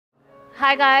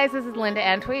Hi guys, this is Linda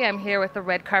Antwi. I'm here with the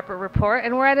Red Carpet Report,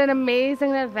 and we're at an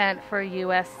amazing event for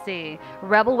USC,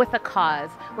 Rebel with a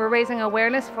Cause. We're raising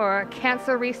awareness for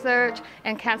cancer research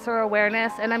and cancer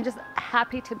awareness, and I'm just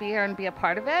happy to be here and be a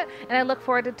part of it. And I look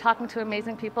forward to talking to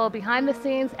amazing people behind the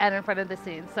scenes and in front of the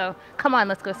scenes. So come on,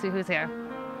 let's go see who's here.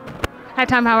 Hi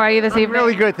Tom, how are you this evening?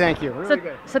 Really good, thank you. Really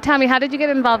good. So Tommy, how did you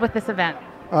get involved with this event?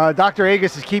 Dr.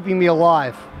 Agus is keeping me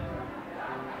alive.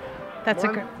 That's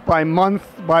by month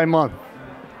by month.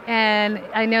 And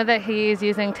I know that he's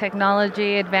using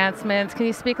technology advancements. Can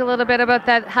you speak a little bit about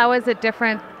that? How is it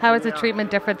different? How is the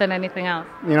treatment different than anything else?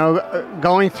 You know,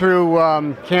 going through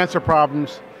cancer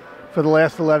problems for the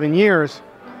last 11 years,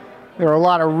 there are a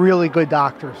lot of really good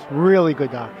doctors.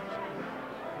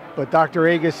 But Dr.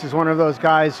 Agus is one of those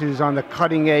guys who's on the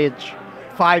cutting edge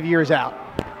 5 years out,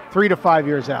 3 to 5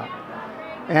 years out.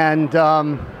 And,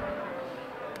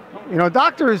 you know,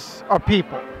 doctors are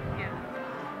people.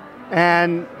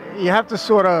 And you have to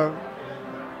sort of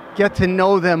get to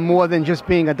know them more than just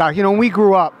being a doctor. You know, when we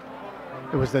grew up,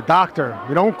 it was the doctor.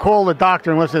 You don't call the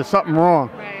doctor unless there's something wrong.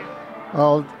 Right.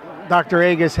 Well, Dr.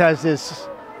 Agus has this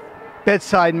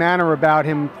bedside manner about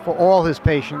him for all his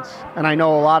patients, and I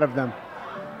know a lot of them.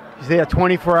 He's there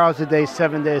 24 hours a day,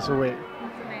 7 days a week.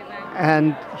 That's amazing.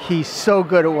 And he's so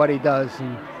good at what he does,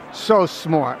 and so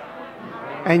smart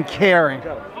and caring.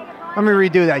 Let me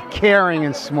redo that, caring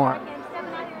and smart.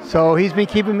 So he's been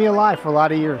keeping me alive for a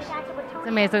lot of years. It's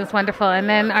amazing, it's wonderful. And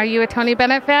then are you a Tony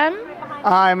Bennett fan?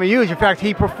 I'm a huge, in fact,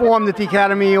 he performed at the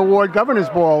Academy Award Governor's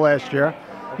Ball last year.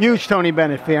 Huge Tony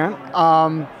Bennett fan.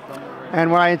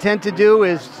 And what I intend to do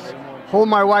is hold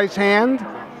my wife's hand,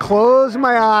 close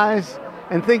my eyes,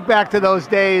 and think back to those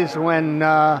days when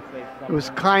it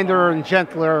was kinder and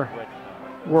gentler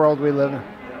world we live in.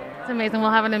 It's amazing.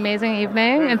 We'll have an amazing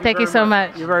evening, and thank you so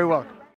much. You're very welcome.